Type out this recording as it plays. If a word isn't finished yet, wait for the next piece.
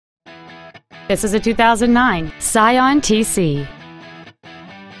This is a 2009 Scion TC.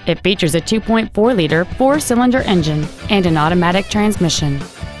 It features a 2.4-liter four-cylinder engine and an automatic transmission.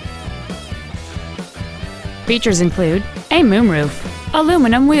 Features include a moonroof,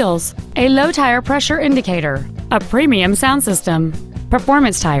 aluminum wheels, a low tire pressure indicator, a premium sound system,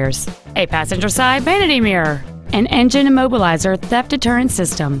 performance tires, a passenger side vanity mirror, an engine immobilizer theft deterrent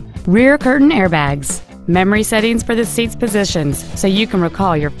system, rear curtain airbags, memory settings for the seat's positions so you can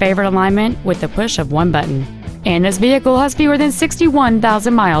recall your favorite alignment with the push of one button. And this vehicle has fewer than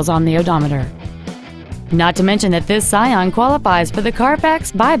 61,000 miles on the odometer. Not to mention that this Scion qualifies for the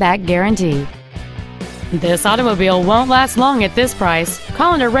Carfax buyback guarantee. This automobile won't last long at this price.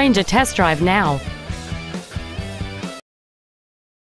 Call and arrange a test drive now.